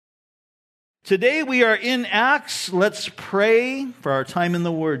Today we are in Acts. Let's pray for our time in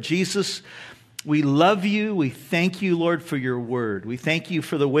the Word. Jesus, we love you. We thank you, Lord, for your Word. We thank you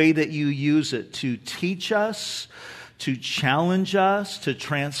for the way that you use it to teach us, to challenge us, to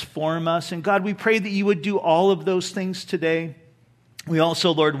transform us. And God, we pray that you would do all of those things today. We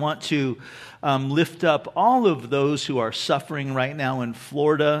also, Lord, want to lift up all of those who are suffering right now in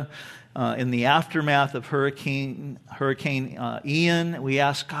Florida, in the aftermath of Hurricane Ian. We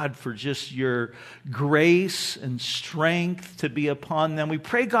ask, God, for just your grace and strength to be upon them. We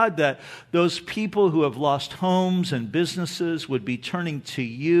pray, God, that those people who have lost homes and businesses would be turning to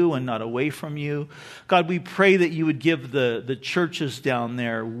you and not away from you. God, we pray that you would give the churches down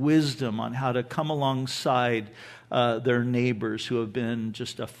there wisdom on how to come alongside their neighbors who have been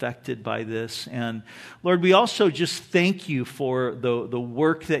just affected by this. And Lord, we also just thank you for the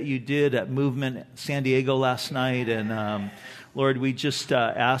work that you did at Movement San Diego last night. And Lord, we just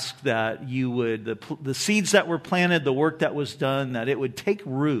ask that you would, the seeds that were planted, the work that was done, that it would take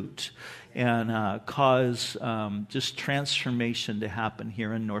root and cause just transformation to happen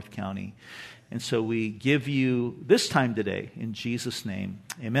here in North County. And so we give you this time today in Jesus' name.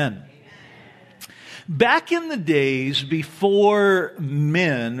 Amen. Back in the days before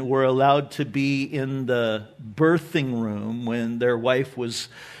men were allowed to be in the birthing room when their wife was,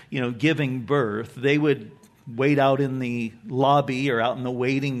 giving birth, they would wait out in the lobby or out in the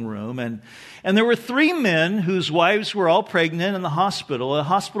waiting room. And there were three men whose wives were all pregnant in the hospital, a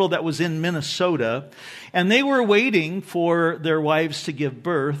hospital that was in Minnesota. And they were waiting for their wives to give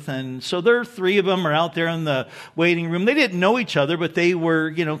birth. And so there are three of them are out there in the waiting room. They didn't know each other, but they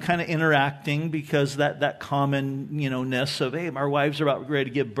were, kind of interacting because that common, of, hey, our wives are about ready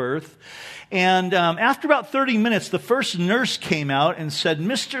to give birth. And after about 30 minutes, the first nurse came out and said,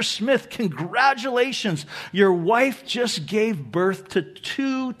 Mr. Smith, congratulations. Your wife just gave birth to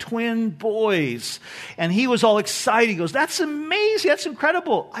 2 twin boys. And he was all excited. He goes, that's amazing. That's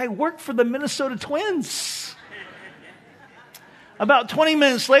incredible. I work for the Minnesota Twins. About 20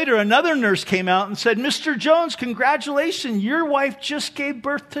 minutes later, another nurse came out and said, Mr. Jones, congratulations. Your wife just gave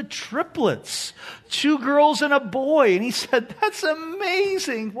birth to triplets, 2 girls and a boy. And he said, that's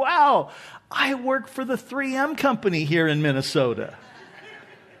amazing. Wow. I work for the 3M company here in Minnesota.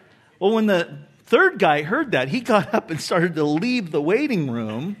 Well, when the third guy heard that, he got up and started to leave the waiting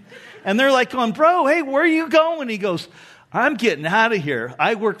room. And they're like going, bro, hey, where are you going? He goes, I'm getting out of here.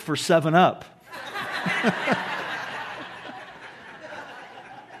 I work for 7-Up.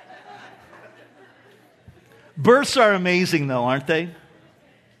 Births are amazing, though, aren't they?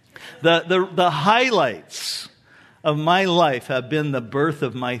 The highlights of my life have been the birth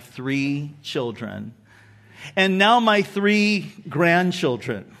of my 3 children, and now my 3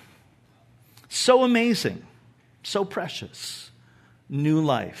 grandchildren. So amazing, so precious, new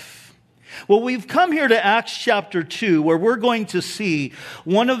life. Well, we've come here to Acts chapter 2, where we're going to see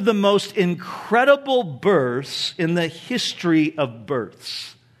one of the most incredible births in the history of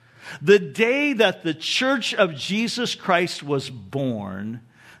births. The day that the Church of Jesus Christ was born,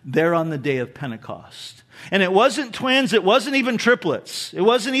 there on the day of Pentecost. And it wasn't twins, it wasn't even triplets, it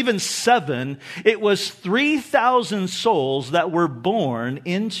wasn't even 7, it was 3,000 souls that were born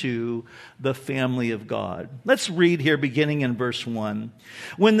into the family of God. Let's read here beginning in verse 1.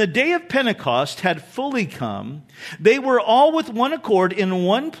 When the day of Pentecost had fully come, they were all with one accord in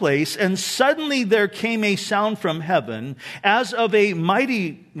one place, and suddenly there came a sound from heaven as of a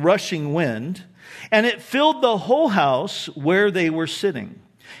mighty rushing wind, and it filled the whole house where they were sitting.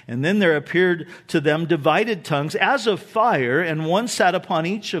 And then there appeared to them divided tongues as of fire, and one sat upon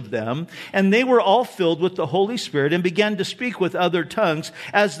each of them. And they were all filled with the Holy Spirit and began to speak with other tongues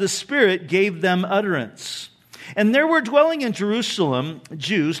as the Spirit gave them utterance. And there were dwelling in Jerusalem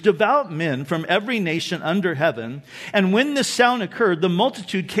Jews, devout men from every nation under heaven. And when this sound occurred, the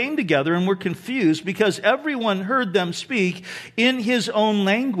multitude came together and were confused because everyone heard them speak in his own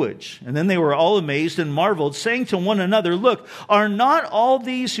language. And then they were all amazed and marveled, saying to one another, look, are not all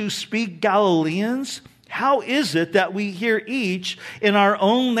these who speak Galileans? How is it that we hear each in our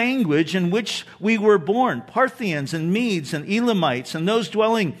own language in which we were born? Parthians and Medes and Elamites and those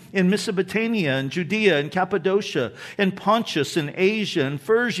dwelling in Mesopotamia and Judea and Cappadocia and Pontus and Asia and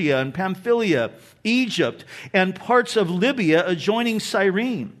Phrygia and Pamphylia, Egypt and parts of Libya adjoining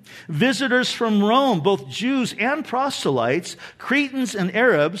Cyrene. Visitors from Rome, both Jews and proselytes, Cretans and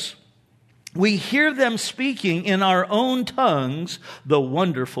Arabs, we hear them speaking in our own tongues the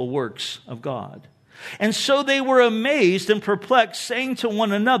wonderful works of God. And so they were amazed and perplexed, saying to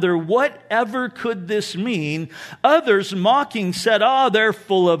one another, whatever could this mean? Others mocking said, they're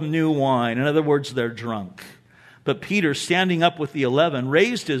full of new wine. In other words, they're drunk. But Peter, standing up with the 11,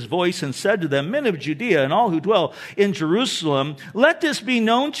 raised his voice and said to them, "Men of Judea and all who dwell in Jerusalem, let this be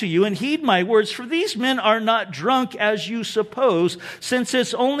known to you and heed my words, for these men are not drunk as you suppose, since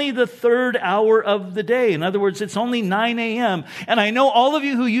it's only the 3rd hour of the day." In other words, it's only 9 a.m. And I know all of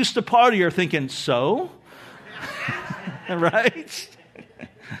you who used to party are thinking, so? Right?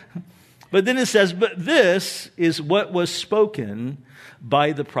 But then it says, "But this is what was spoken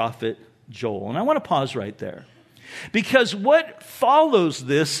by the prophet Joel." And I want to pause right there. Because what follows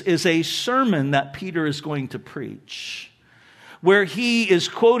this is a sermon that Peter is going to preach, where he is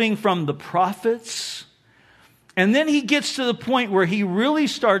quoting from the prophets, and then he gets to the point where he really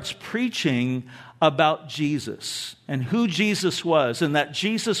starts preaching about Jesus and who Jesus was and that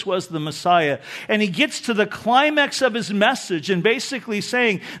Jesus was the Messiah. And he gets to the climax of his message and basically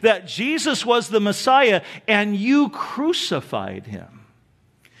saying that Jesus was the Messiah and you crucified him.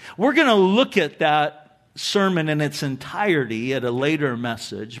 We're going to look at that sermon in its entirety at a later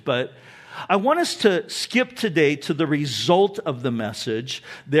message, but I want us to skip today to the result of the message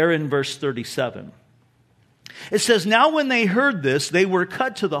there in verse 37. It says, "Now when they heard this, they were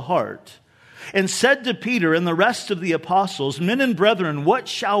cut to the heart and said to Peter and the rest of the apostles, 'Men and brethren, what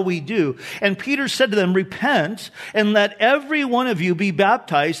shall we do?' And Peter said to them, 'Repent and let every one of you be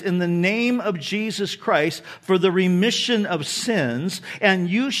baptized in the name of Jesus Christ for the remission of sins, and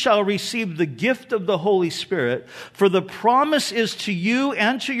you shall receive the gift of the Holy Spirit. For the promise is to you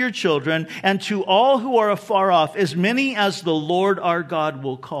and to your children and to all who are afar off, as many as the Lord our God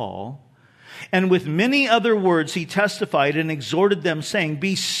will call.' And with many other words he testified and exhorted them, saying,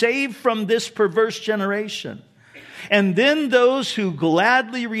 'Be saved from this perverse generation.' And then those who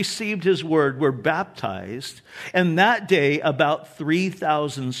gladly received his word were baptized, and that day about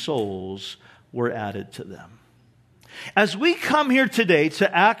 3,000 souls were added to them." As we come here today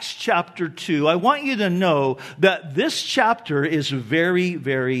to Acts chapter 2, I want you to know that this chapter is very,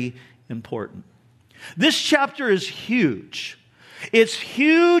 very important. This chapter is huge. It's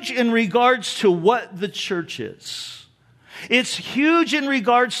huge in regards to what the church is. It's huge in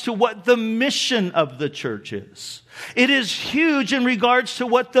regards to what the mission of the church is. It is huge in regards to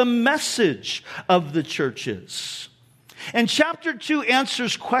what the message of the church is. And chapter 2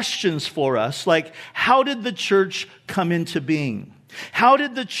 answers questions for us like, how did the church come into being? How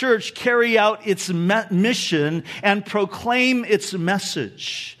did the church carry out its mission and proclaim its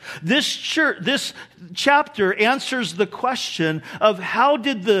message? This chapter answers the question of how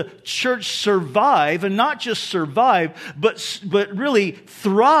did the church survive, and not just survive, but really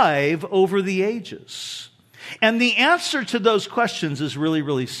thrive over the ages. And the answer to those questions is really,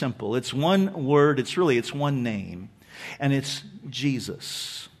 really simple. It's one word, it's one name, and it's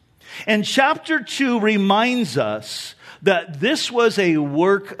Jesus. And chapter 2 reminds us that this was a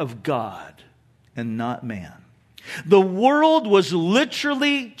work of God and not man. The world was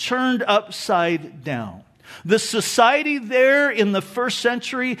literally turned upside down. The society there in the first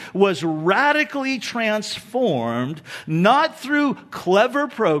century was radically transformed, not through clever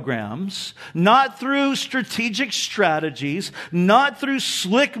programs, not through strategic strategies, not through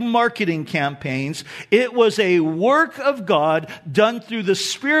slick marketing campaigns. It was a work of God done through the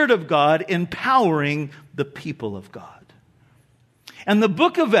Spirit of God, empowering the people of God. And the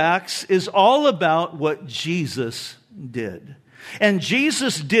book of Acts is all about what Jesus did. And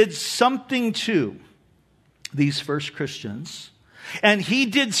Jesus did something to these first Christians. And he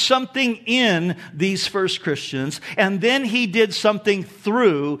did something in these first Christians. And then he did something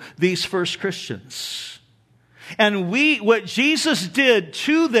through these first Christians. And what Jesus did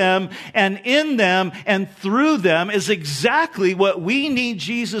to them and in them and through them is exactly what we need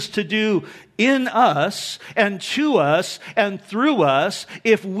Jesus to do in us and to us and through us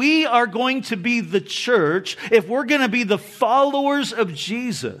if we are going to be the church, if we're going to be the followers of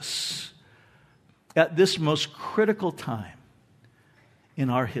Jesus at this most critical time in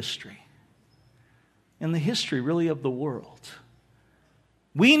our history, in the history really of the world.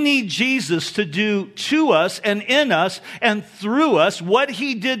 We need Jesus to do to us and in us and through us what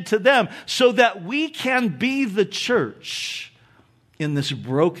he did to them so that we can be the church in this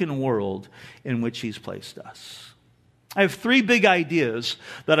broken world in which he's placed us. I have 3 big ideas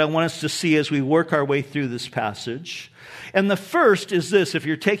that I want us to see as we work our way through this passage. And the first is this, if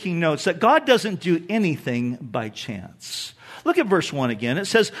you're taking notes, that God doesn't do anything by chance. Look at verse 1 again. It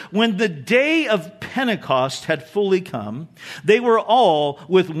says, "When the day of Pentecost had fully come, they were all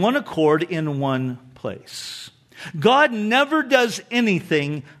with one accord in one place. God never does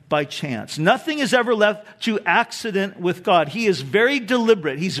anything by chance. Nothing is ever left to accident with God. He is very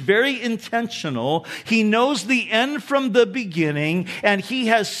deliberate. He's very intentional. He knows the end from the beginning, and He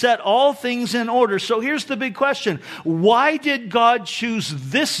has set all things in order. So here's the big question. Why did God choose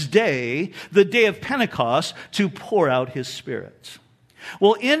this day, the day of Pentecost, to pour out His Spirit?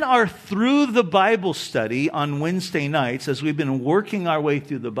 Well, in our Through the Bible study on Wednesday nights, as we've been working our way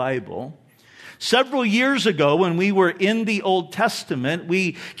through the Bible, several years ago, when we were in the Old Testament,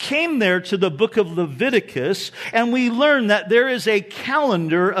 we came there to the book of Leviticus, and we learned that there is a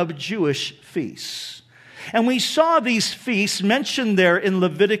calendar of Jewish feasts. And we saw these feasts mentioned there in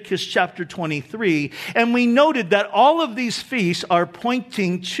Leviticus chapter 23, and we noted that all of these feasts are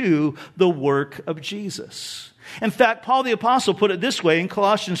pointing to the work of Jesus. In fact, Paul the Apostle put it this way in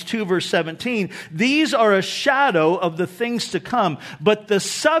Colossians 2 verse 17, "These are a shadow of the things to come, but the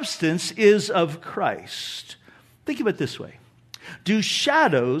substance is of Christ." Think of it this way.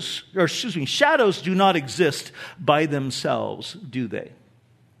 Shadows do not exist by themselves, do they?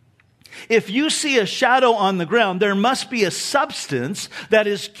 If you see a shadow on the ground, there must be a substance that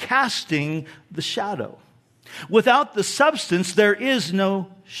is casting the shadow. Without the substance, there is no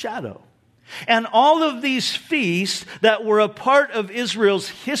shadow. And all of these feasts that were a part of Israel's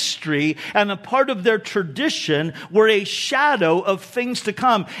history and a part of their tradition were a shadow of things to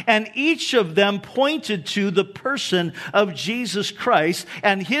come. And each of them pointed to the person of Jesus Christ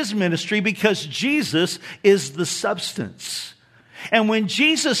and His ministry, because Jesus is the substance. And when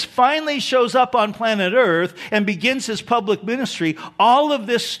Jesus finally shows up on planet Earth and begins His public ministry, all of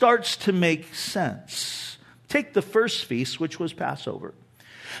this starts to make sense. Take the first feast, which was Passover.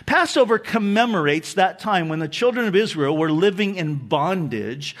 Passover commemorates that time when the children of Israel were living in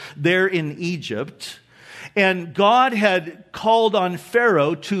bondage there in Egypt, and God had called on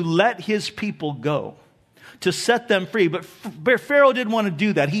Pharaoh to let his people go, to set them free. But Pharaoh didn't want to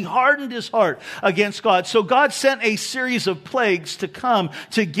do that. He hardened his heart against God. So God sent a series of plagues to come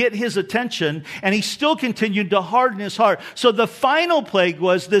to get his attention, and he still continued to harden his heart. So the final plague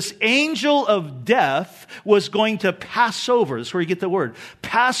was this angel of death was going to pass over. That's where you get the word.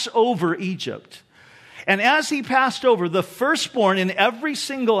 Pass over Egypt. And as he passed over, the firstborn in every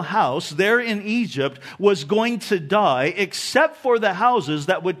single house there in Egypt was going to die, except for the houses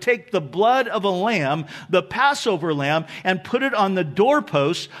that would take the blood of a lamb, the Passover lamb, and put it on the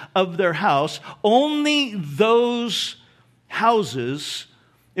doorposts of their house. Only those houses,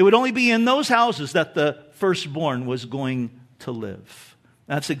 it would only be in those houses that the firstborn was going to live.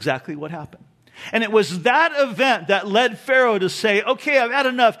 That's exactly what happened. And it was that event that led Pharaoh to say, okay, I've had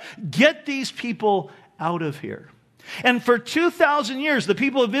enough. Get these people out of here. And for 2,000 years, the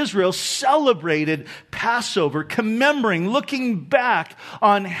people of Israel celebrated Passover, commemorating, looking back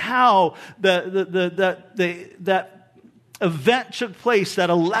on how that event took place that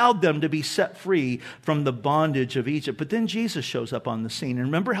allowed them to be set free from the bondage of Egypt. But then Jesus shows up on the scene. And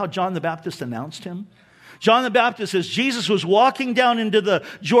remember how John the Baptist announced him? John the Baptist, as Jesus was walking down into the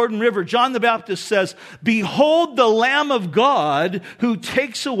Jordan River, John the Baptist says, "Behold the Lamb of God who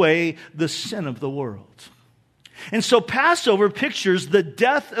takes away the sin of the world." And so Passover pictures the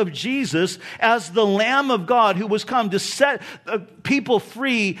death of Jesus as the Lamb of God who was come to set people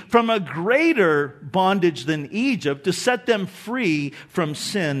free from a greater bondage than Egypt, to set them free from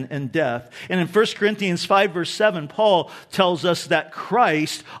sin and death. And in 1 Corinthians 5 verse 7, Paul tells us that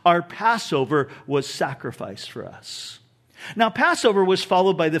Christ, our Passover, was sacrificed for us. Now, Passover was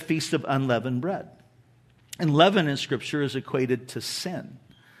followed by the Feast of Unleavened Bread. And leaven in Scripture is equated to sin.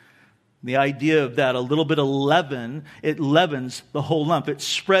 The idea of that, a little bit of leaven, it leavens the whole lump. It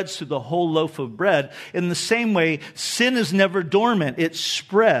spreads through the whole loaf of bread. In the same way, sin is never dormant. It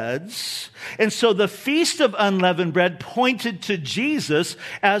spreads. And so the Feast of Unleavened Bread pointed to Jesus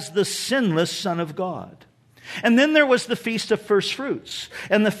as the sinless Son of God. And then there was the Feast of First Fruits.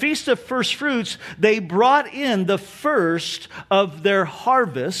 And the Feast of First Fruits, they brought in the first of their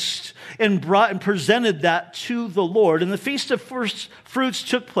harvest and presented that to the Lord. And the Feast of First Fruits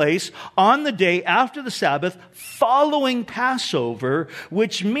took place on the day after the Sabbath following Passover,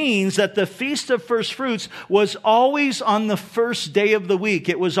 which means that the Feast of First Fruits was always on the first day of the week.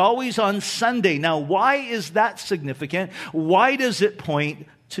 It was always on Sunday. Now, why is that significant? Why does it point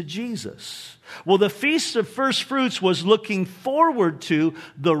to Jesus? Well, the Feast of First Fruits was looking forward to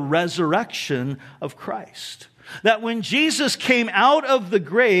the resurrection of Christ. That when Jesus came out of the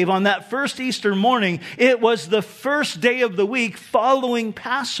grave on that first Easter morning, it was the first day of the week following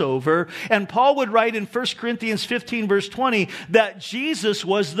Passover. And Paul would write in 1 Corinthians 15 verse 20 that Jesus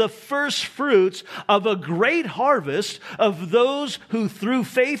was the first fruits of a great harvest of those who through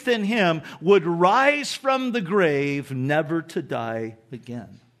faith in him would rise from the grave, never to die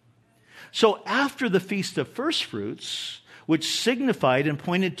again. So after the Feast of First Fruits, which signified and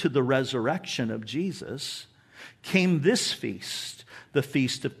pointed to the resurrection of Jesus, came this feast, the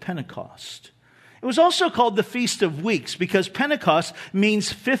Feast of Pentecost. It was also called the Feast of Weeks because Pentecost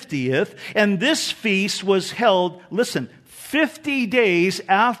means 50th, and this feast was held, listen, 50 days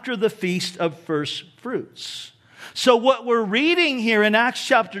after the Feast of First Fruits. So what we're reading here in Acts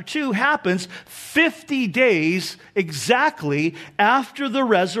chapter 2 happens 50 days exactly after the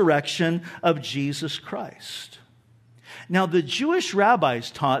resurrection of Jesus Christ. Now, the Jewish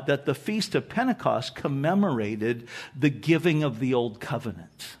rabbis taught that the Feast of Pentecost commemorated the giving of the Old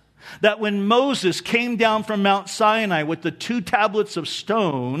Covenant. That when Moses came down from Mount Sinai with the 2 tablets of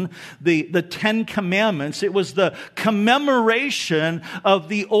stone, the 10 commandments, it was the commemoration of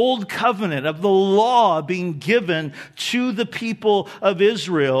the Old Covenant, of the law being given to the people of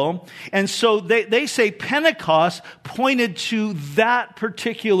Israel. And so they say Pentecost pointed to that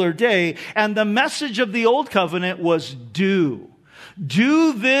particular day. And the message of the Old Covenant was do.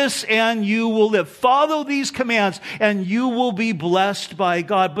 Do this and you will live. Follow these commands and you will be blessed by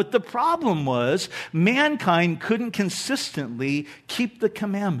God. But the problem was mankind couldn't consistently keep the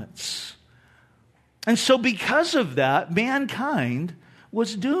commandments. And so because of that, mankind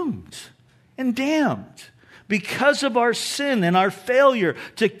was doomed and damned because of our sin and our failure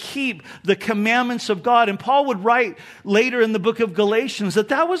to keep the commandments of God. And Paul would write later in the book of Galatians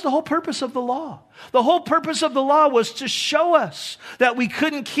that was the whole purpose of the law. The whole purpose of the law was to show us that we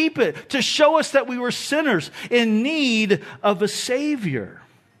couldn't keep it, to show us that we were sinners in need of a Savior.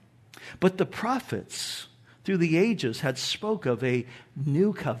 But the prophets through the ages had spoke of a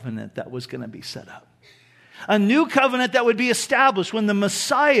new covenant that was going to be set up. A new covenant that would be established when the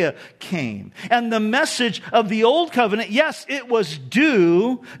Messiah came. And the message of the old covenant, yes, it was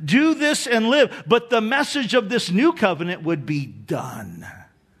do this and live. But the message of this new covenant would be done.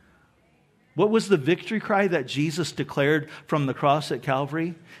 What was the victory cry that Jesus declared from the cross at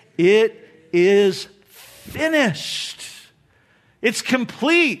Calvary? It is finished. It's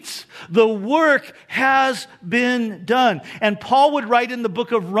complete. The work has been done. And Paul would write in the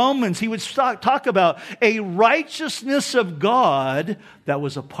book of Romans, he would talk about a righteousness of God that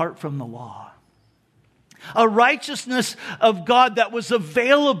was apart from the law. A righteousness of God that was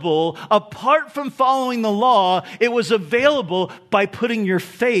available apart from following the law. It was available by putting your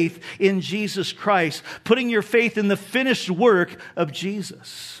faith in Jesus Christ, putting your faith in the finished work of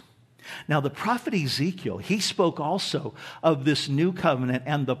Jesus. Now, the prophet Ezekiel, he spoke also of this new covenant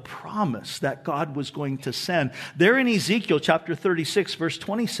and the promise that God was going to send. There in Ezekiel chapter 36, verse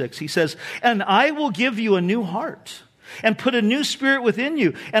 26, he says, "And I will give you a new heart and put a new spirit within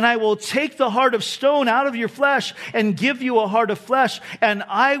you. And I will take the heart of stone out of your flesh and give you a heart of flesh. And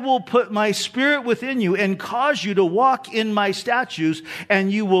I will put my spirit within you and cause you to walk in my statutes.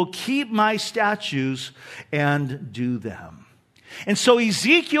 And you will keep my statutes and do them." And so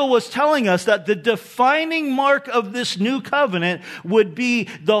Ezekiel was telling us that the defining mark of this new covenant would be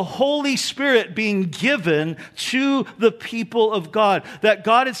the Holy Spirit being given to the people of God. That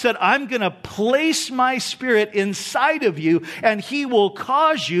God had said, I'm going to place my spirit inside of you and he will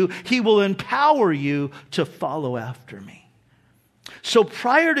cause you, he will empower you to follow after me. So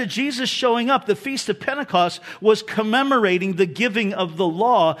prior to Jesus showing up, the Feast of Pentecost was commemorating the giving of the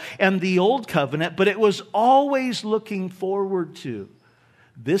law and the old covenant, but it was always looking forward to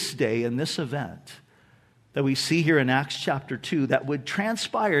this day and this event that we see here in Acts chapter 2 that would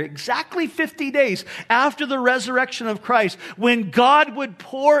transpire exactly 50 days after the resurrection of Christ, when God would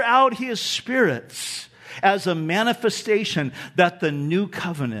pour out his spirits as a manifestation that the new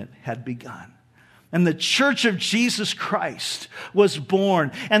covenant had begun. And the church of Jesus Christ was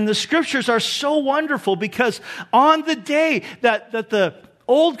born. And the scriptures are so wonderful because on the day that the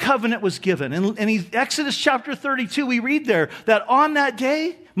old covenant was given, in Exodus chapter 32, we read there that on that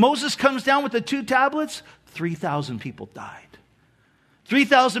day, Moses comes down with the 2 tablets, 3,000 people died.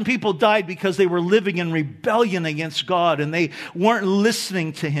 3,000 people died because they were living in rebellion against God and they weren't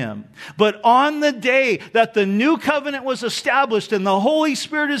listening to him. But on the day that the new covenant was established and the Holy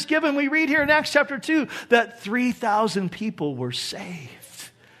Spirit is given, we read here in Acts chapter 2 that 3,000 people were saved.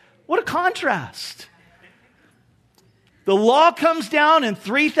 What a contrast. The law comes down and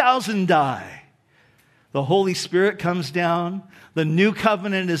 3,000 die. The Holy Spirit comes down, the new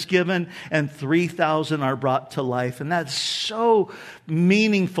covenant is given, and 3,000 are brought to life. And that's so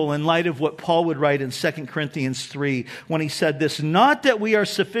meaningful in light of what Paul would write in 2 Corinthians 3 when he said this, not that we are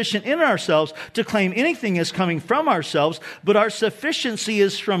sufficient in ourselves to claim anything is coming from ourselves, but our sufficiency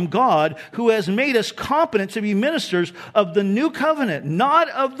is from God, who has made us competent to be ministers of the new covenant, not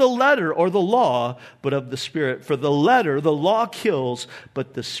of the letter or the law, but of the Spirit. For the letter, the law kills,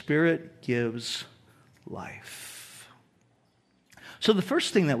 but the Spirit gives life. So the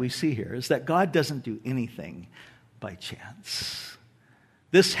first thing that we see here is that God doesn't do anything by chance.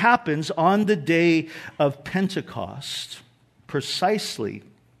 This happens on the day of Pentecost precisely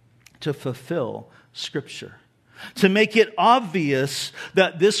to fulfill Scripture, to make it obvious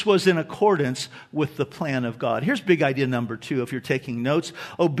that this was in accordance with the plan of God. Here's big idea number 2, if you're taking notes.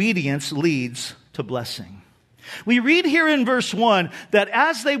 Obedience leads to blessing. We read here in verse 1 that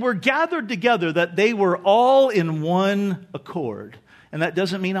as they were gathered together, that they were all in one accord. And that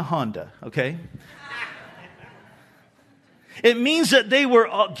doesn't mean a Honda, okay? It means that they were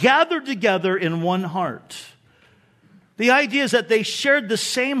gathered together in one heart. The idea is that they shared the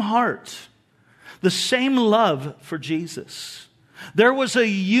same heart, the same love for Jesus. There was a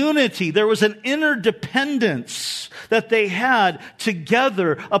unity, there was an interdependence that they had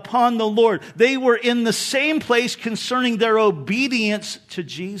together upon the Lord. They were in the same place concerning their obedience to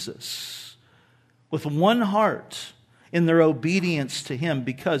Jesus, with one heart in their obedience to Him.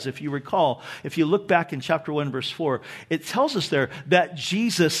 Because if you recall, if you look back in chapter 1, verse 4, it tells us there that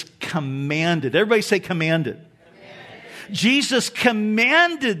Jesus commanded. Everybody say commanded. Jesus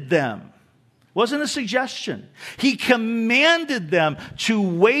commanded them. Wasn't a suggestion. He commanded them to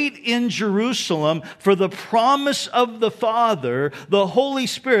wait in Jerusalem for the promise of the Father, the Holy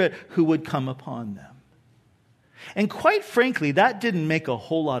Spirit, who would come upon them. And quite frankly, that didn't make a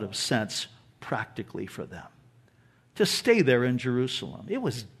whole lot of sense practically for them to stay there in Jerusalem. It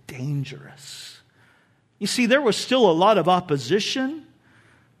was dangerous. You see, there was still a lot of opposition.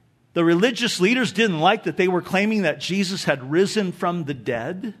 The religious leaders didn't like that they were claiming that Jesus had risen from the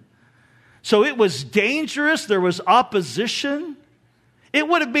dead. So it was dangerous. There was opposition. It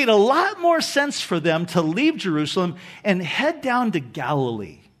would have made a lot more sense for them to leave Jerusalem and head down to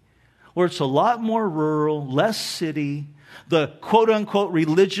Galilee, where it's a lot more rural, less city. The quote-unquote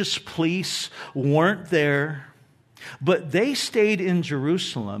religious police weren't there. But they stayed in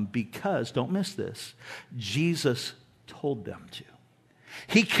Jerusalem because, don't miss this, Jesus told them to.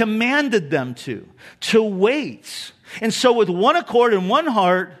 He commanded them to wait. And so with one accord and one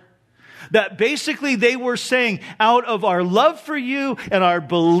heart, that basically they were saying, out of our love for you and our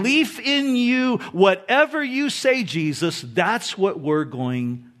belief in you, whatever you say, Jesus, that's what we're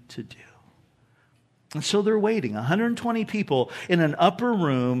going to do. And so they're waiting, 120 people in an upper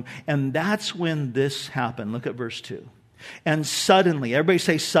room, and that's when this happened. Look at verse 2. And suddenly, everybody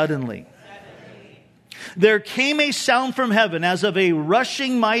say suddenly. There came a sound from heaven as of a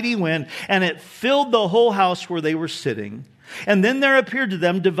rushing mighty wind, and it filled the whole house where they were sitting. And then there appeared to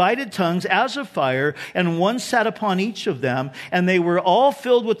them divided tongues as of fire, and one sat upon each of them, and they were all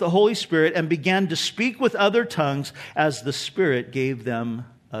filled with the Holy Spirit and began to speak with other tongues as the Spirit gave them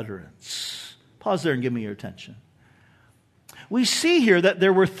utterance. Pause there and give me your attention. We see here that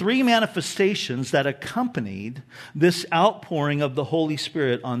there were 3 manifestations that accompanied this outpouring of the Holy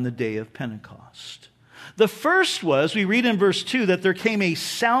Spirit on the day of Pentecost. The first was, we read in verse 2, that there came a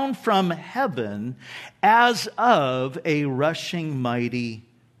sound from heaven as of a rushing mighty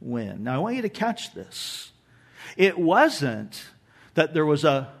wind. Now, I want you to catch this. It wasn't that there was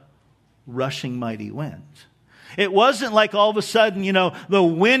a rushing mighty wind. It wasn't like all of a sudden, the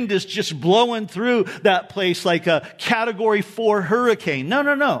wind is just blowing through that place like a Category 4 hurricane.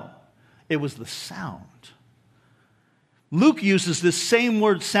 No. It was the sound. Luke uses this same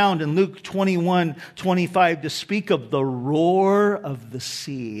word sound in Luke 21:25 to speak of the roar of the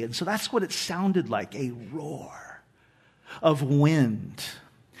sea. And so that's what it sounded like, a roar of wind.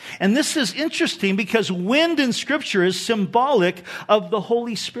 And this is interesting because wind in Scripture is symbolic of the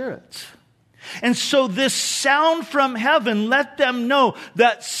Holy Spirit. And so this sound from heaven let them know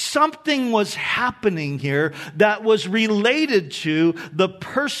that something was happening here that was related to the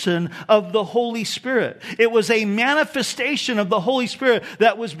person of the Holy Spirit. It was a manifestation of the Holy Spirit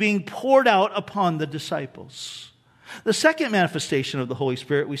that was being poured out upon the disciples. The second manifestation of the Holy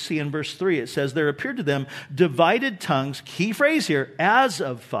Spirit we see in verse 3. It says, there appeared to them divided tongues, key phrase here, as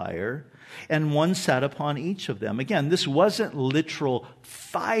of fire, and one sat upon each of them. Again, this wasn't literal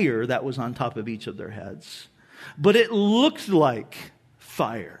fire that was on top of each of their heads, but it looked like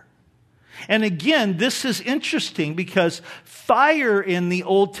fire. And again, this is interesting because fire in the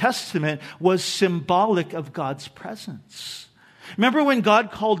Old Testament was symbolic of God's presence. Remember when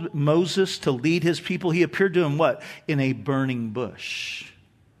God called Moses to lead his people, he appeared to him what? In a burning bush.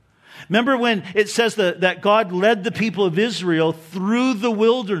 Remember when it says that God led the people of Israel through the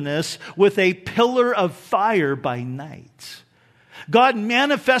wilderness with a pillar of fire by night. God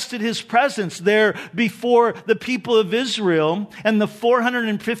manifested his presence there before the people of Israel and the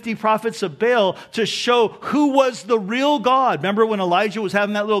 450 prophets of Baal to show who was the real God. Remember when Elijah was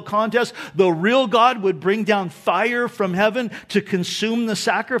having that little contest? The real God would bring down fire from heaven to consume the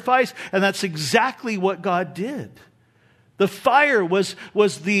sacrifice. And that's exactly what God did. The fire was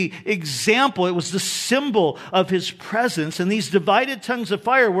the example, it was the symbol of his presence. And these divided tongues of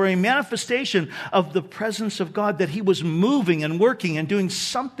fire were a manifestation of the presence of God, that he was moving and working and doing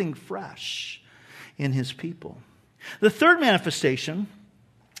something fresh in his people. The third manifestation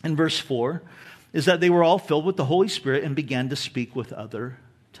in verse 4 is that they were all filled with the Holy Spirit and began to speak with other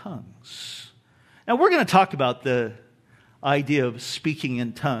tongues. Now we're going to talk about the idea of speaking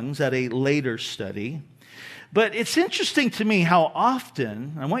in tongues at a later study. But it's interesting to me how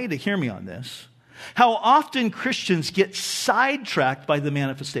often, I want you to hear me on this, how often Christians get sidetracked by the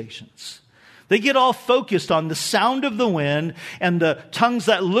manifestations. They get all focused on the sound of the wind and the tongues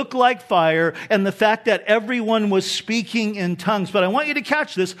that look like fire and the fact that everyone was speaking in tongues. But I want you to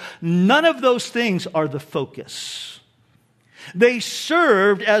catch this. None of those things are the focus. They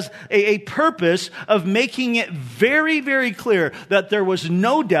served as a purpose of making it very, very clear that there was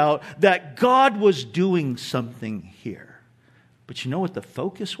no doubt that God was doing something here. But you know what the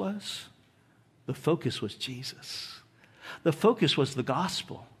focus was? The focus was Jesus. The focus was the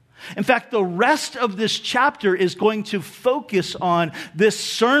gospel. In fact, the rest of this chapter is going to focus on this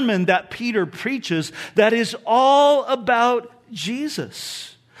sermon that Peter preaches that is all about Jesus.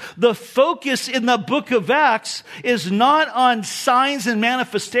 The focus in the book of Acts is not on signs and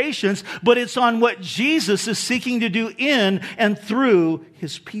manifestations, but it's on what Jesus is seeking to do in and through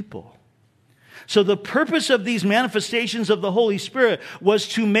his people. So the purpose of these manifestations of the Holy Spirit was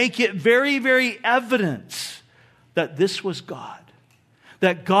to make it very, very evident that this was God.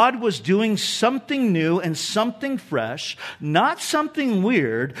 That God was doing something new and something fresh, not something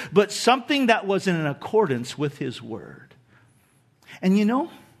weird, but something that was in accordance with his word. And you know,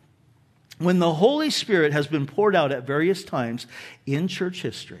 when the Holy Spirit has been poured out at various times in church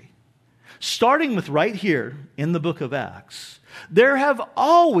history, starting with right here in the book of Acts, there have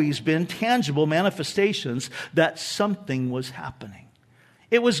always been tangible manifestations that something was happening.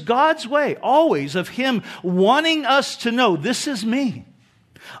 It was God's way, always, of him wanting us to know, this is me.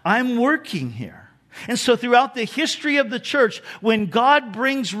 I'm working here. And so throughout the history of the church, when God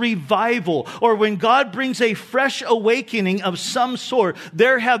brings revival or when God brings a fresh awakening of some sort,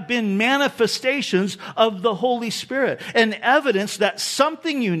 there have been manifestations of the Holy Spirit and evidence that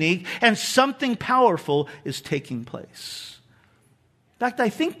something unique and something powerful is taking place. In fact, I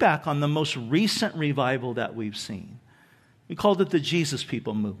think back on the most recent revival that we've seen. We called it the Jesus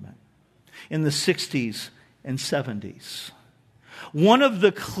People movement in the 60s and 70s. One of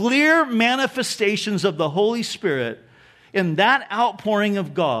the clear manifestations of the Holy Spirit in that outpouring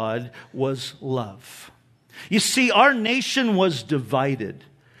of God was love. You see, our nation was divided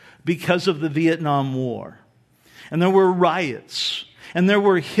because of the Vietnam War. And there were riots. And there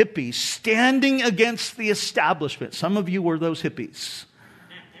were hippies standing against the establishment. Some of you were those hippies.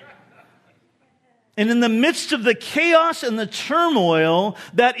 And in the midst of the chaos and the turmoil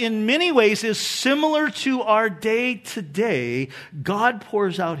that in many ways is similar to our day today, God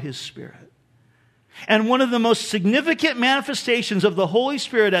pours out his Spirit. And one of the most significant manifestations of the Holy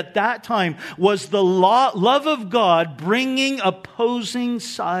Spirit at that time was the love of God bringing opposing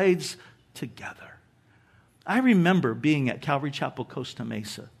sides together. I remember being at Calvary Chapel, Costa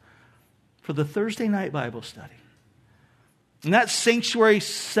Mesa for the Thursday night Bible study. And that sanctuary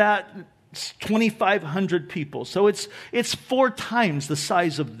sat 2,500 people. So it's 4 times the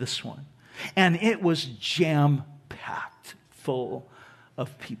size of this one. And it was jam-packed full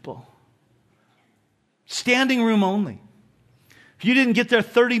of people. Standing room only. If you didn't get there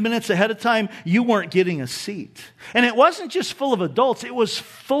 30 minutes ahead of time, you weren't getting a seat. And it wasn't just full of adults, it was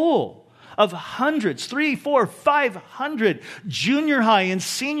full of hundreds, 300, 400, 500 junior high and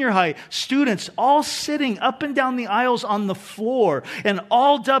senior high students all sitting up and down the aisles on the floor and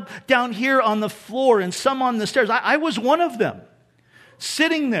all up down here on the floor and some on the stairs. I was one of them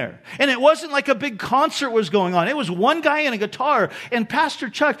sitting there. And it wasn't like a big concert was going on. It was one guy and a guitar and Pastor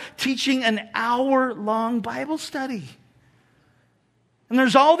Chuck teaching an hour-long Bible study. And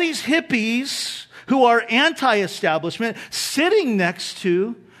there's all these hippies who are anti-establishment sitting next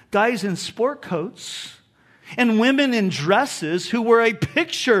to guys in sport coats and women in dresses who were a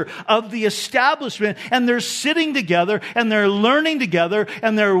picture of the establishment, and they're sitting together and they're learning together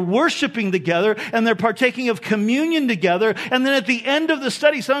and they're worshiping together and they're partaking of communion together. And then at the end of the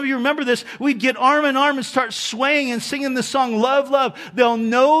study, some of you remember this, we'd get arm in arm and start swaying and singing the song, Love, Love. They'll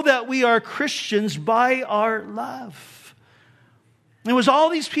know that we are Christians by our love. It was all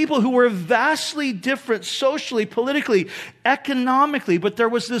these people who were vastly different socially, politically, economically, but there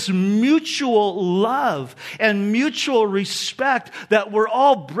was this mutual love and mutual respect that we're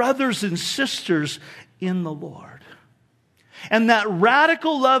all brothers and sisters in the Lord. And that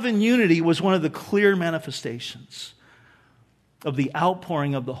radical love and unity was one of the clear manifestations of the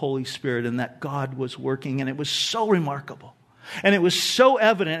outpouring of the Holy Spirit, and that God was working, and it was so remarkable. And it was so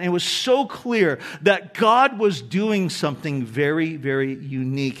evident, and it was so clear that God was doing something very, very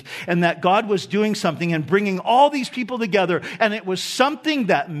unique. And that God was doing something and bringing all these people together. And it was something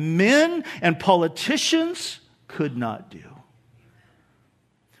that men and politicians could not do.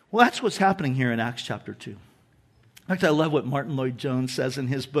 Well, that's what's happening here in Acts chapter 2. In fact, I love what Martin Lloyd-Jones says in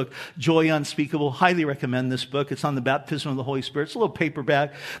his book, Joy Unspeakable. Highly recommend this book. It's on the baptism of the Holy Spirit. It's a little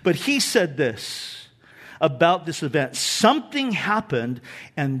paperback. But he said this about this event. Something happened,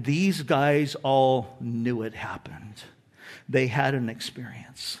 and these guys all knew it happened. They had an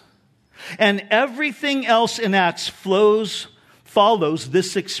experience. And everything else in Acts follows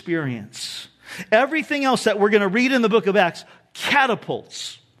this experience. Everything else that we're going to read in the book of Acts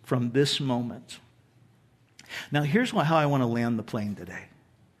catapults from this moment. Now, here's how I want to land the plane today.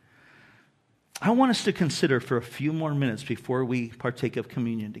 I want us to consider for a few more minutes before we partake of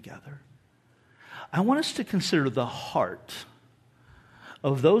communion together. I want us to consider the heart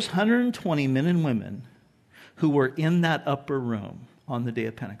of those 120 men and women who were in that upper room on the day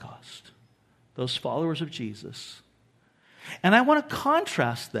of Pentecost, those followers of Jesus. And I want to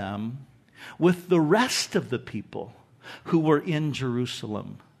contrast them with the rest of the people who were in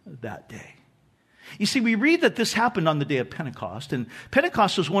Jerusalem that day. You see, we read that this happened on the day of Pentecost, and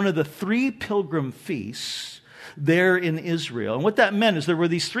Pentecost was one of the 3 pilgrim feasts there in Israel. And what that meant is there were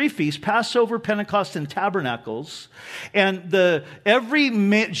these 3 feasts, Passover, Pentecost, and Tabernacles. And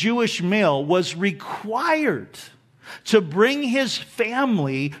every Jewish male was required to bring his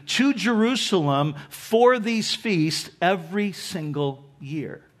family to Jerusalem for these feasts every single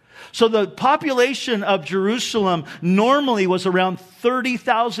year. So the population of Jerusalem normally was around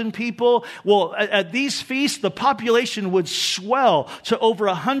 30,000 people. Well, at these feasts, the population would swell to over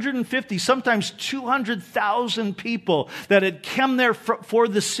 150, sometimes 200,000 people that had come there for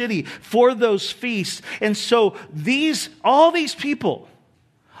the city, for those feasts. And so all these people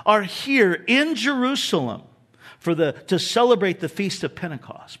are here in Jerusalem to celebrate the Feast of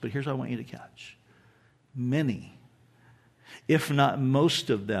Pentecost. But here's what I want you to catch. Many, if not most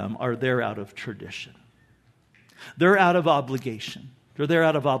of them, are there out of tradition. They're out of obligation. They're there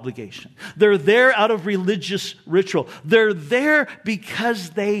out of obligation. They're there out of religious ritual. They're there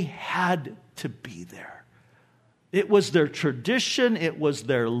because they had to be there. It was their tradition. It was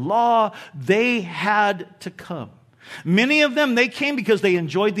their law. They had to come. Many of them, they came because they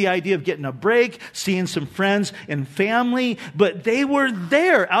enjoyed the idea of getting a break, seeing some friends and family, but they were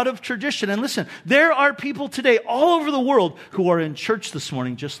there out of tradition. And listen, there are people today all over the world who are in church this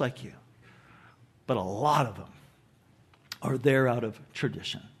morning just like you. But a lot of them are there out of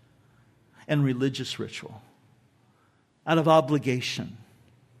tradition and religious ritual, out of obligation.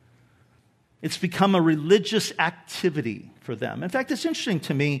 It's become a religious activity for them. In fact, it's interesting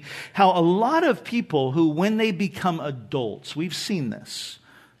to me how a lot of people who, when they become adults, we've seen this.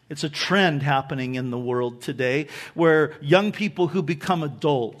 It's a trend happening in the world today where young people who become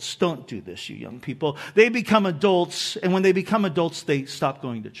adults, don't do this, you young people, they become adults, and when they become adults, they stop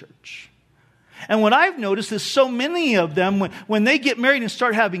going to church. And what I've noticed is so many of them, when they get married and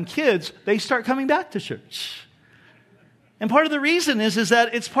start having kids, they start coming back to church. And part of the reason is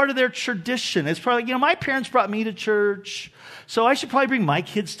that it's part of their tradition. It's probably, my parents brought me to church, so I should probably bring my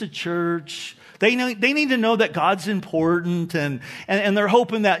kids to church. They need to know that God's important, and they're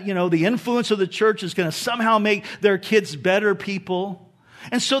hoping that, the influence of the church is going to somehow make their kids better people.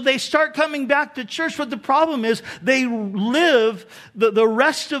 And so they start coming back to church, but the problem is they live the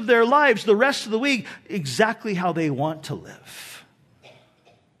rest of their lives, the rest of the week, exactly how they want to live.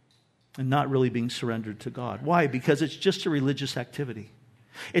 And not really being surrendered to God. Why? Because it's just a religious activity.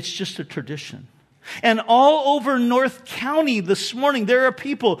 It's just a tradition. And all over North County this morning, there are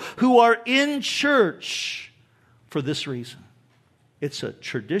people who are in church for this reason. It's a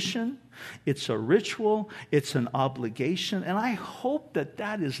tradition. It's a ritual. It's an obligation. And I hope that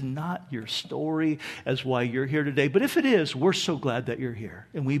that is not your story as why you're here today. But if it is, we're so glad that you're here.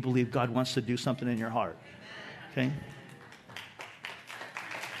 And we believe God wants to do something in your heart. Okay?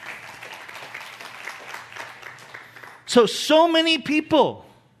 So many people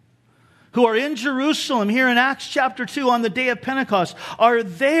who are in Jerusalem here in Acts chapter 2 on the day of Pentecost are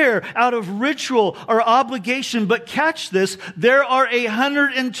there out of ritual or obligation. But catch this, there are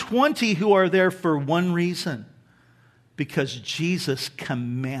 120 who are there for one reason. Because Jesus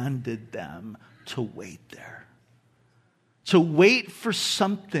commanded them to wait there. To wait for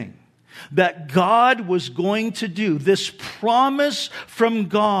something that God was going to do, this promise from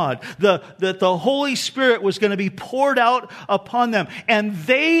God, that the Holy Spirit was going to be poured out upon them. And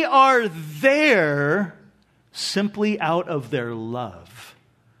they are there simply out of their love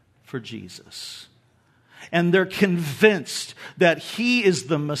for Jesus. And they're convinced that He is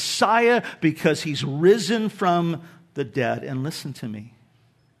the Messiah because He's risen from the dead. And listen to me.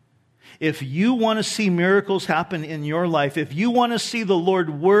 If you want to see miracles happen in your life, if you want to see the Lord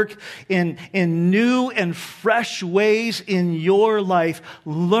work in new and fresh ways in your life,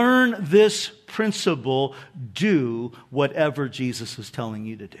 learn this principle. Do whatever Jesus is telling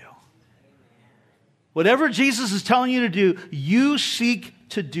you to do. Whatever Jesus is telling you to do, you seek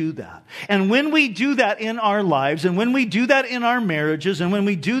to do that. And when we do that in our lives, and when we do that in our marriages, and when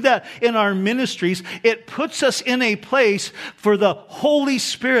we do that in our ministries, it puts us in a place for the Holy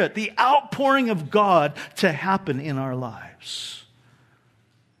Spirit, the outpouring of God, to happen in our lives.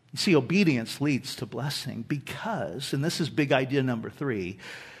 You see, obedience leads to blessing because, and this is big idea number 3,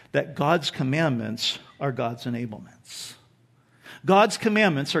 that God's commandments are God's enablements. God's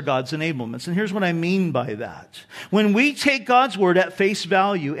commandments are God's enablements. And here's what I mean by that. When we take God's word at face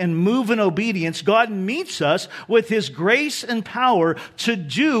value and move in obedience, God meets us with His grace and power to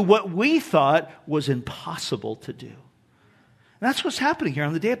do what we thought was impossible to do. And that's what's happening here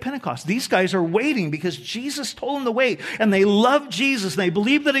on the day of Pentecost. These guys are waiting because Jesus told them to wait. And they love Jesus and they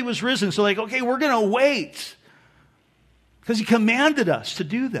believe that He was risen. So like, okay, we're going to wait. Because He commanded us to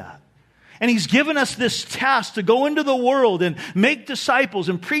do that. And He's given us this task to go into the world and make disciples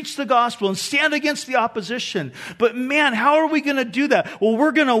and preach the gospel and stand against the opposition. But man, how are we going to do that? Well,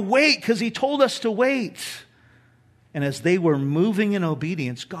 we're going to wait because He told us to wait. And as they were moving in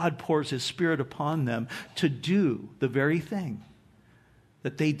obedience, God pours His Spirit upon them to do the very thing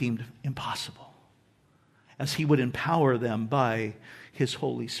that they deemed impossible, as He would empower them by His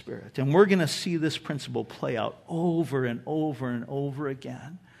Holy Spirit. And we're going to see this principle play out over and over and over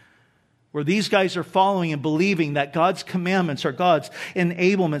again, where these guys are following and believing that God's commandments are God's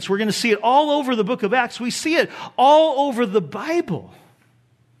enablements. We're going to see it all over the book of Acts. We see it all over the Bible.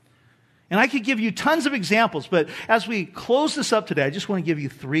 And I could give you tons of examples, but as we close this up today, I just want to give you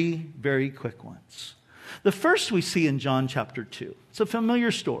 3 very quick ones. The first we see in John chapter 2. It's a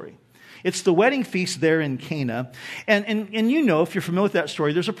familiar story. It's the wedding feast there in Cana. And you know, if you're familiar with that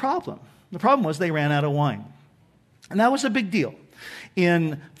story, there's a problem. The problem was they ran out of wine. And that was a big deal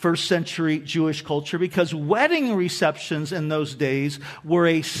in first century Jewish culture because wedding receptions in those days were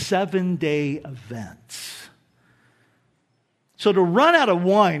a 7-day event. So to run out of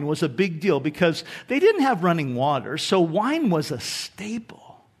wine was a big deal because they didn't have running water, so wine was a staple.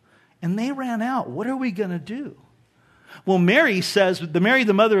 And they ran out. What are we going to do? Well, Mary,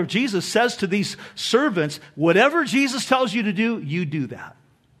 the mother of Jesus, says to these servants, whatever Jesus tells you to do, you do that.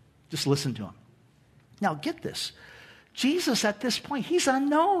 Just listen to Him. Now get this. Jesus at this point, He's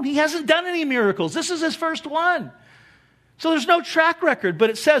unknown. He hasn't done any miracles. This is His first one. So there's no track record, but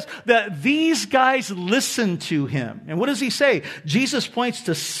it says that these guys listened to Him. And what does He say? Jesus points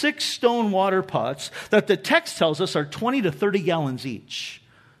to 6 stone water pots that the text tells us are 20 to 30 gallons each.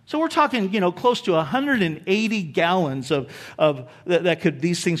 So we're talking, close to 180 gallons of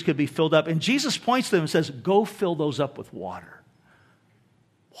these things could be filled up. And Jesus points to them and says, go fill those up with water.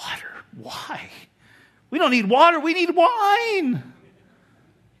 Water? Why? We don't need water, we need wine.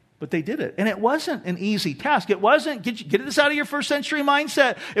 But they did it. And it wasn't an easy task. It wasn't, get this out of your first century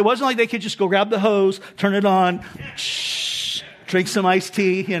mindset. It wasn't like they could just go grab the hose, turn it on, drink some iced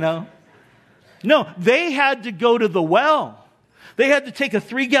tea, No, they had to go to the well. They had to take a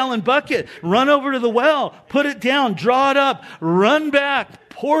 3-gallon bucket, run over to the well, put it down, draw it up, run back,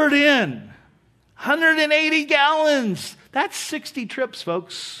 pour it in. 180 gallons. That's 60 trips,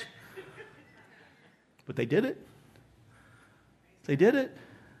 folks. But they did it. They did it.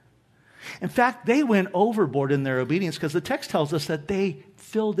 In fact, they went overboard in their obedience because the text tells us that they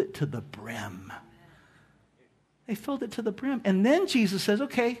filled it to the brim. They filled it to the brim. And then Jesus says,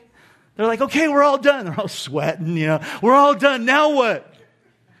 okay, They're like, okay, we're all done. They're all sweating, We're all done. Now what?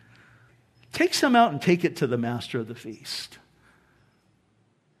 Take some out and take it to the master of the feast.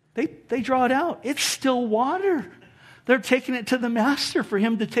 They draw it out. It's still water. They're taking it to the master for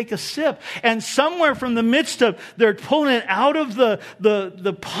him to take a sip. And somewhere from the midst of, they're pulling it out of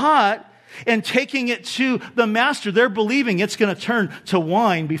the pot and taking it to the master. They're believing it's going to turn to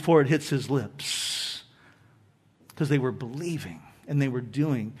wine before it hits his lips. Because they were believing and they were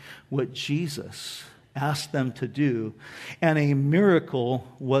doing what Jesus asked them to do. And a miracle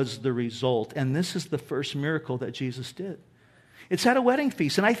was the result. And this is the first miracle that Jesus did. It's at a wedding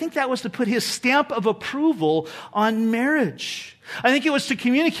feast. And I think that was to put his stamp of approval on marriage. I think it was to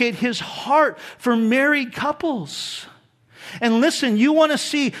communicate his heart for married couples. And listen, you want to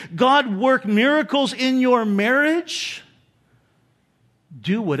see God work miracles in your marriage?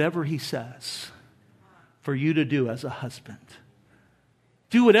 Do whatever he says for you to do as a husband.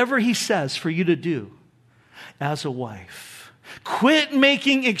 Do whatever he says for you to do as a wife. Quit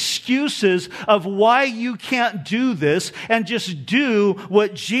making excuses of why you can't do this and just do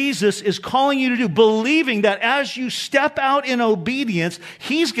what Jesus is calling you to do, believing that as you step out in obedience,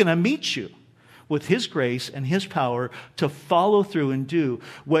 he's going to meet you with his grace and his power to follow through and do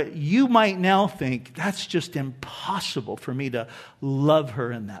what you might now think, that's just impossible for me to love her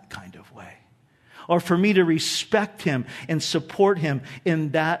in that kind of way. Or for me to respect him and support him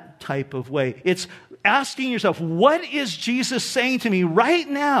in that type of way. It's asking yourself, what is Jesus saying to me right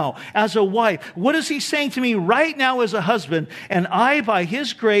now as a wife? What is he saying to me right now as a husband? And I, by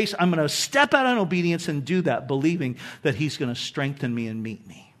his grace, I'm going to step out in obedience and do that, believing that he's going to strengthen me and meet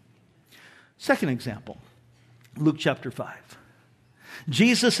me. Second example, Luke chapter 5.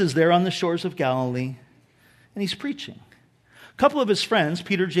 Jesus is there on the shores of Galilee, and he's preaching. A couple of his friends,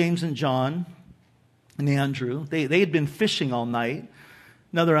 Peter, James, and John, and Andrew, they had been fishing all night.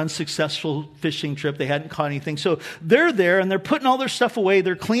 Another unsuccessful fishing trip. They hadn't caught anything. So they're there and they're putting all their stuff away.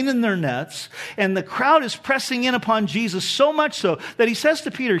 They're cleaning their nets. And the crowd is pressing in upon Jesus so much so that he says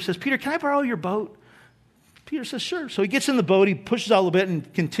to Peter, Peter, can I borrow your boat? Peter says, sure. So he gets in the boat. He pushes out a little bit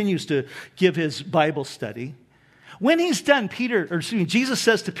and continues to give his Bible study. When he's done, Jesus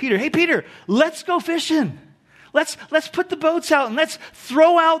says to Peter, hey, Peter, let's go fishing. Let's put the boats out and let's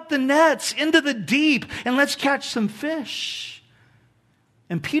throw out the nets into the deep and let's catch some fish.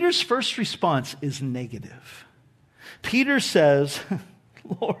 And Peter's first response is negative. Peter says,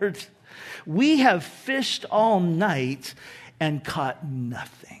 Lord, we have fished all night and caught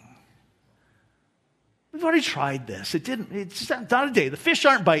nothing. We've already tried this. It's not a day. The fish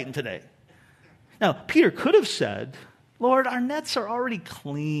aren't biting today. Now, Peter could have said, Lord, our nets are already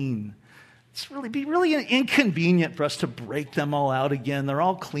clean. It's be really inconvenient for us to break them all out again. They're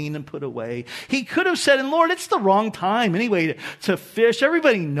all clean and put away. He could have said, and Lord, it's the wrong time anyway to fish.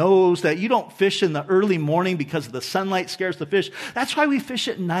 Everybody knows that you don't fish in the early morning because the sunlight scares the fish. That's why we fish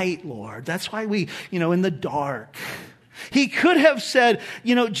at night, Lord. That's why we, in the dark. He could have said,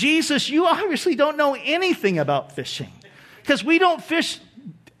 Jesus, you obviously don't know anything about fishing because we don't fish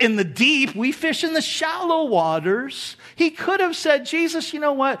in the deep, we fish in the shallow waters. He could have said, Jesus, you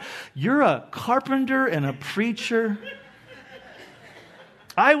know what? You're a carpenter and a preacher.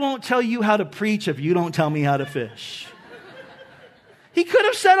 I won't tell you how to preach if you don't tell me how to fish. He could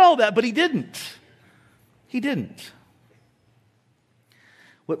have said all that, but he didn't. He didn't.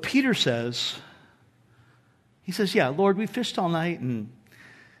 What Peter says, he says, yeah, Lord, we fished all night and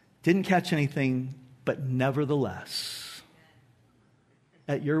didn't catch anything, but nevertheless,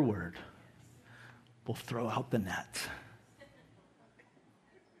 at your word, we'll throw out the net.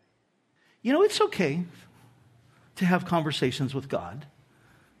 It's okay to have conversations with God.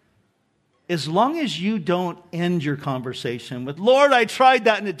 As long as you don't end your conversation with, Lord, I tried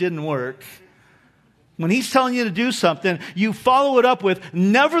that and it didn't work. When he's telling you to do something, you follow it up with,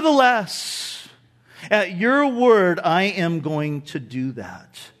 nevertheless, at your word, I am going to do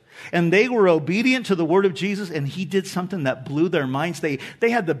that. And they were obedient to the word of Jesus, and he did something that blew their minds. They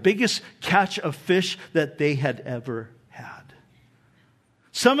had the biggest catch of fish that they had ever had.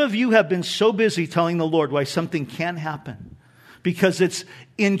 Some of you have been so busy telling the Lord why something can't happen because it's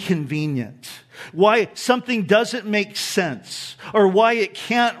inconvenient, why something doesn't make sense, or why it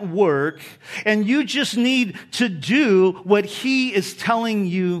can't work, and you just need to do what he is telling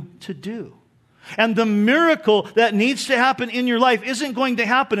you to do. And the miracle that needs to happen in your life isn't going to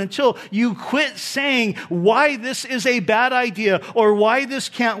happen until you quit saying why this is a bad idea or why this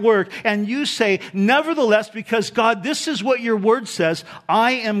can't work. And you say, nevertheless, because God, this is what your word says,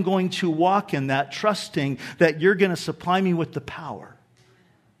 I am going to walk in that, trusting that you're going to supply me with the power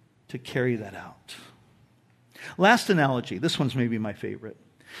to carry that out. Last analogy. This one's maybe my favorite.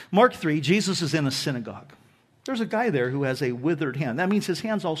 Mark 3, Jesus is in a synagogue. There's a guy there who has a withered hand. That means his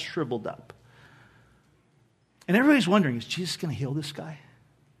hand's all shriveled up. And everybody's wondering, is Jesus going to heal this guy?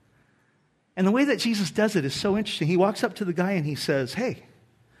 And the way that Jesus does it is so interesting. He walks up to the guy and he says, hey,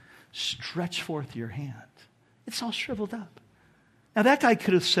 stretch forth your hand. It's all shriveled up. Now that guy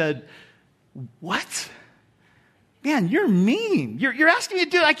could have said, what? Man, you're mean. You're asking me to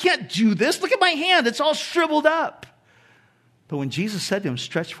do it. I can't do this. Look at my hand. It's all shriveled up. But when Jesus said to him,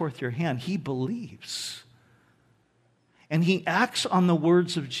 stretch forth your hand, he believes. And he acts on the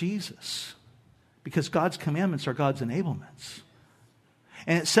words of Jesus because God's commandments are God's enablements.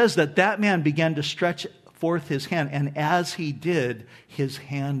 And it says that that man began to stretch forth his hand, and as he did, his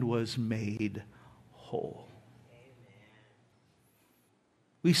hand was made whole.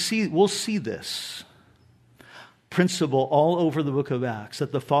 We'll see this principle all over the book of Acts,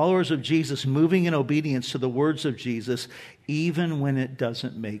 that the followers of Jesus moving in obedience to the words of Jesus, even when it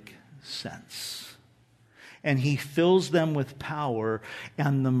doesn't make sense. And he fills them with power,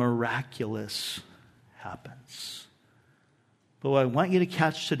 and the miraculous happens. But what I want you to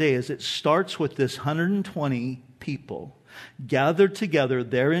catch today is it starts with this 120 people gathered together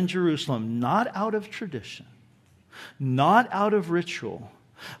there in Jerusalem, not out of tradition, not out of ritual,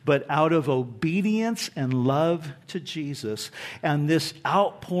 but out of obedience and love to Jesus. And this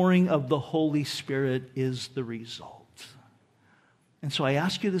outpouring of the Holy Spirit is the result. And so I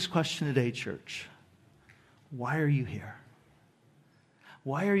ask you this question today, church. Why are you here?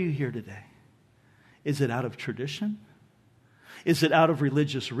 Why are you here today? Is it out of tradition? Is it out of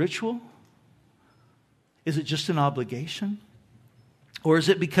religious ritual? Is it just an obligation? Or is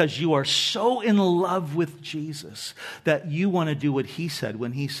it because you are so in love with Jesus that you want to do what he said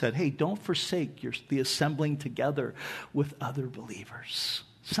when he said, hey, don't forsake the assembling together with other believers.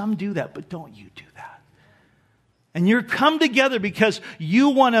 Some do that, but don't you do that. And you're come together because you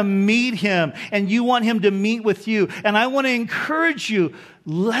want to meet him and you want him to meet with you. And I want to encourage you,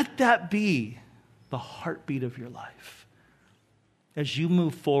 let that be the heartbeat of your life. As you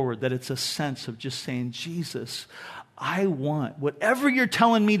move forward, that it's a sense of just saying, Jesus, I want whatever you're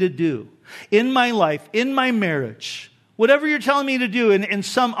telling me to do in my life, in my marriage, whatever you're telling me to do in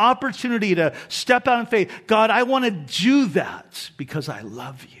some opportunity to step out in faith. God, I want to do that because I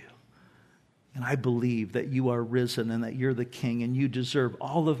love you. And I believe that you are risen and that you're the King and you deserve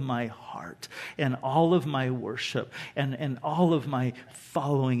all of my heart and all of my worship and all of my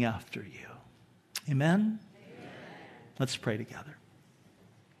following after you. Amen? Let's pray together.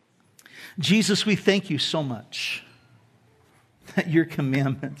 Jesus, we thank you so much that your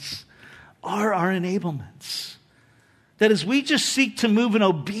commandments are our enablements. That as we just seek to move in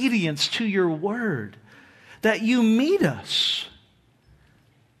obedience to your word, that you meet us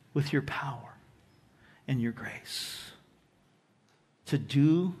with your power and your grace to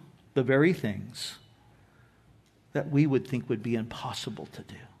do the very things that we would think would be impossible to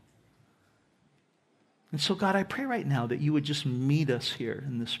do. And so, God, I pray right now that you would just meet us here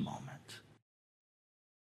in this moment.